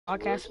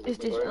podcast. It's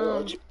this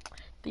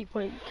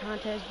 3-point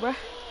contest, bruh.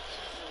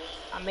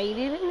 I made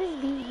it in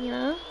this beat, you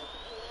know.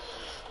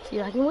 See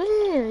if I can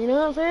win, you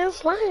know what I'm saying?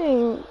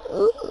 Slang.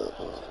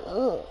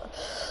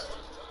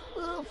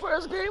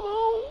 First game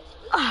on.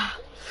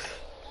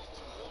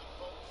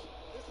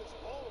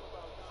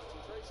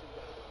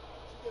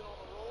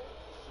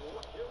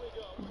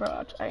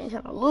 Bro, I ain't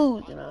trying to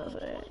lose, you know what I'm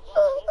saying?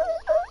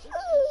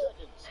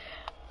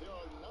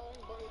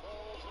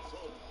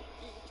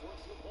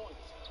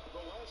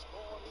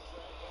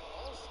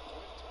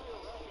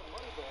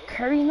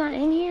 Curry's not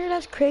in here?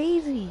 That's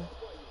crazy.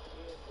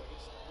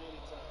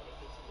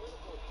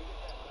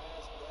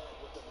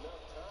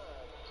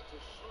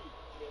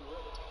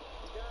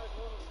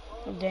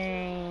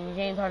 Dang,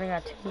 James Harden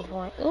got 2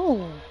 points.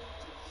 Ooh.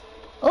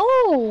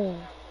 Ooh.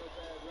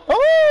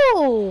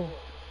 Ooh.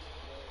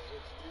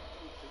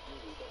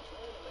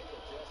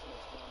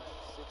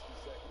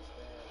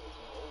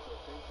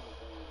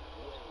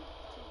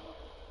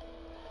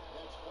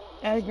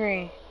 That's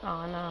green.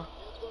 Oh, no.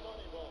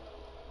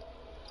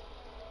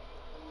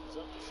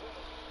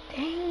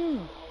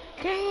 Dang.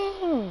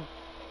 Dang.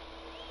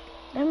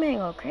 That man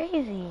go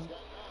crazy.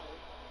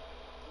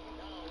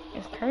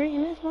 Is Curry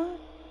in this one?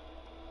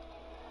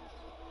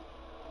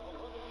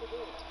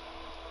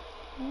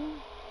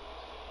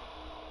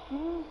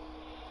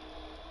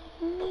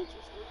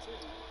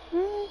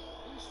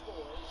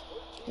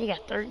 He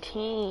got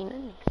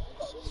 13.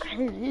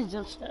 Crazy, these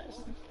jump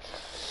shots.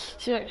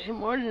 Should I hit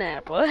more than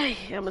that, boy?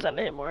 I must have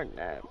to hit more than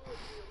that.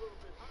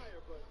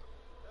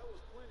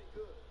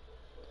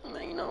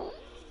 You know.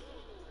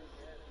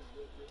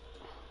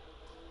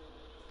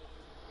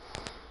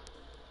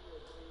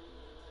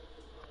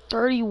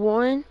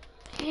 $31.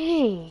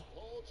 Hey.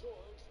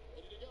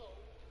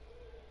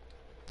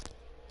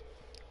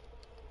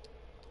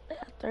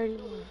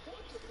 31.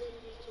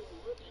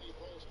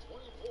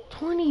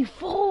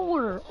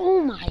 24.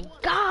 Oh my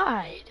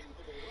God.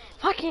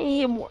 If I can't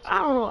hit more, I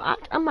don't know.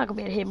 I'm not gonna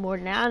be able to hit more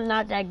than that. I'm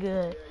not that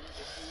good.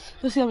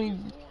 Let's see how many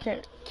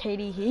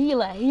KD he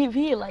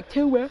like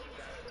 2, man.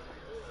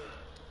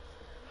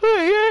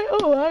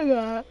 Oh my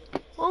God.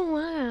 Oh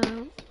wow.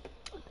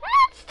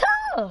 That's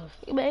tough.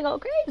 You may go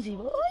crazy,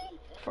 boy.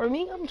 For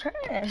me, I'm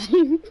trash.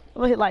 I'm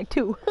gonna hit like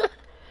 2.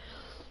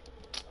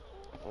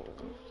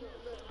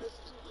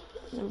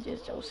 I'm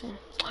just joking.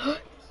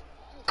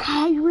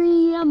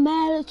 Kyrie, I'm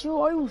mad at you.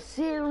 Are you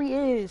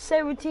serious?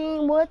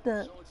 17, what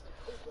the?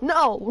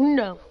 No.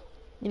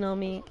 You know what I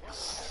mean?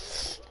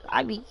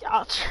 I be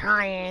y'all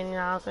trying, you know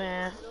what I'm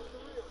saying?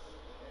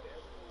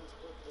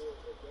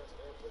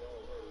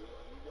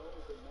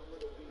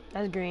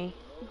 That's green.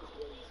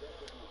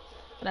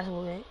 That's a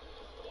little bit.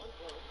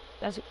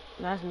 That's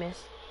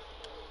miss.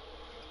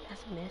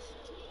 That's a miss.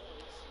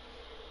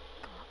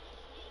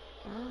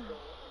 Oh.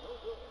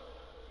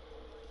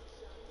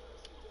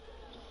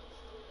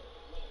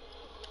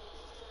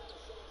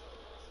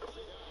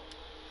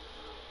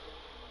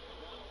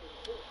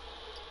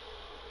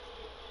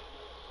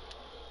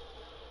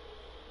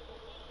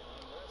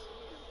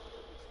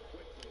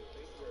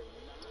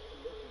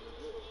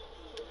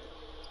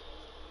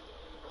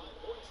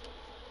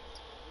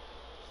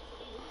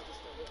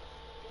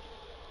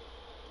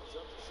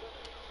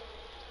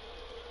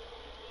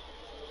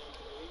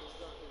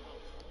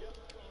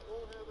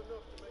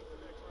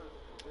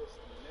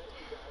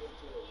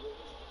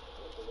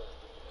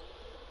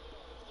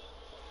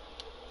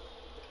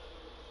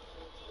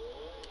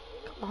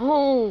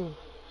 Oh,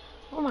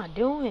 what am I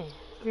doing?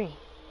 Green.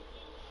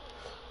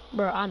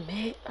 Bro,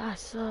 I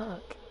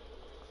suck.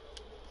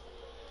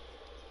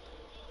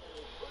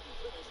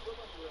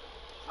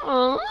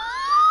 Oh,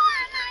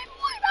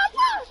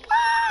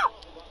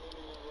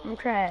 I'm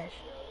trash.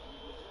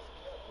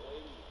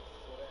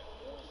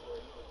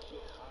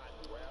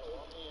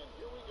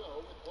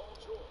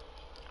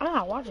 I'm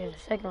not watching the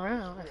second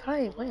round. If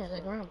I ain't playing the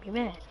second round, I'd be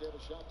mad.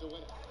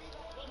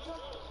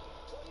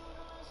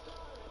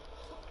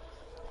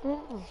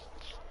 Mm-mm.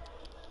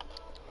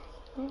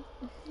 And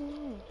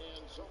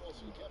so we'll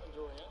see Kevin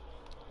Durant.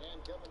 And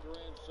Kevin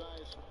Durant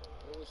says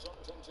there was some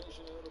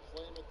temptation there to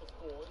play him at the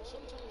 4. And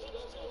sometimes he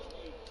does have a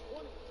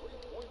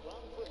 23-point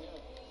round for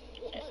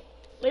him.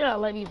 They gotta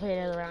let me play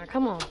that round.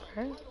 Come on,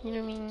 bro. You know what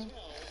I mean?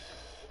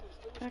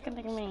 I can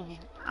think of me.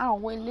 I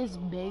don't win this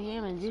big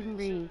game and just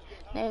breathe.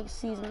 Next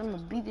season, I'm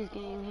gonna beat this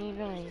game. He ain't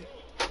going.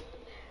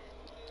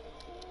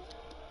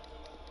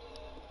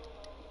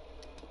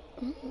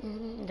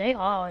 They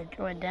all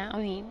went down. I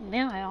mean, they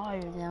all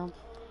went down.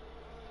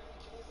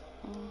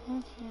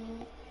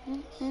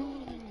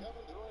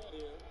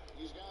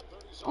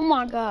 Oh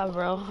my God,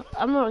 bro.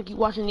 I'm gonna keep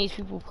watching these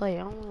people play.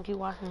 I'm gonna keep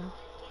watching them.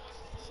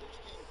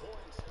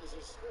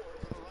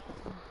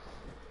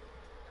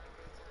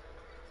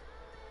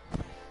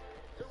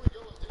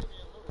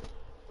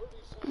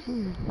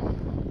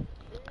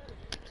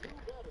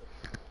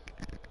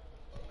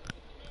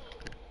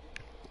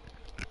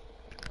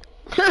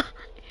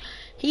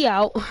 He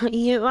out.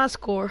 He hit my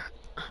score.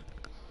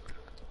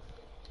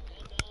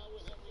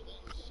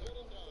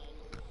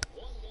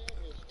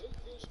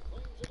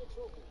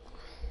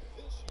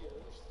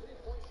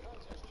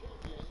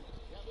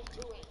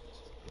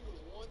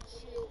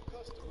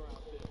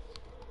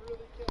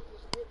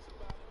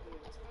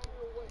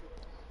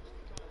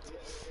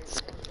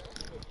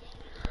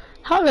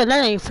 Hold on,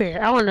 that ain't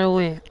fair. I wanna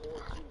win.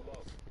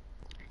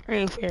 That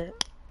ain't fair.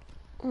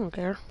 I don't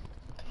care.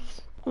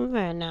 I'm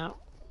mad now.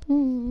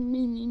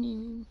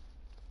 Boom,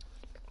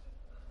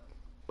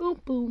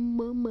 boom,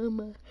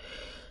 mama.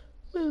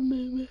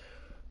 Mama.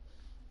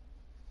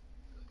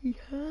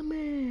 Yeah,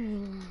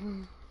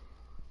 man.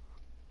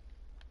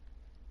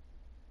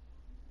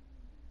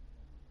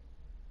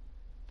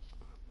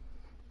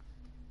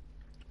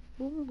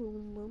 Boom,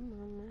 boom, boom,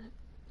 mama.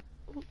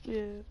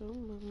 Yeah,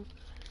 boom, boom.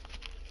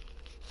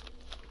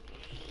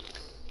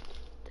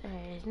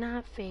 That is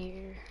not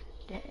fair.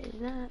 That is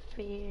not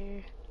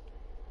fair.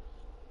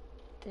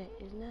 That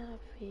is not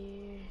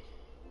fair.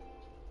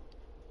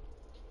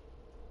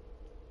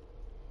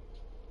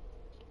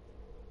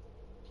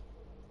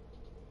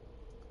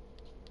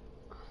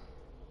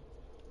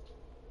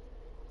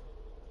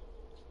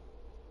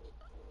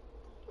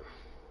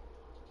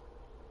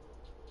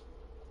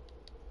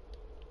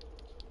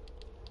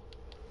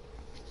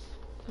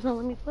 It's not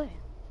letting me play.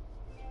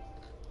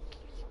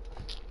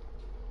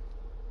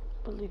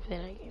 Believe that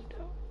I game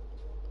though.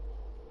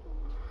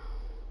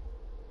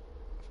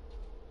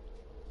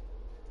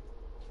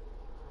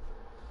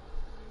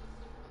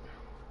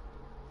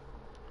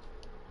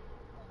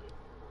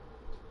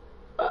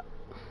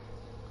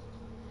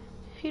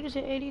 He just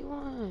hit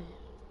 81.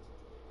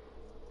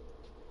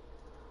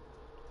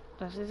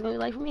 That's just gonna be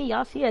like for me.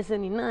 Y'all see at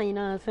 79, you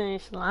know what I'm saying?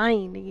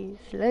 Slime, nigga.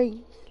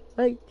 Slay.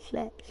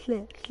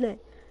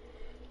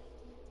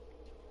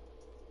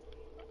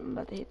 I'm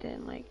about to hit that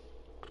in like,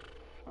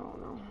 I don't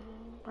know,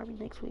 probably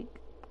next week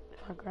if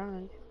I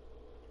grind.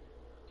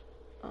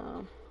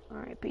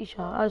 Alright, peace,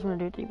 y'all. I just wanna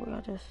do 3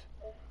 point.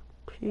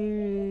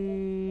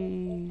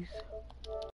 Peace.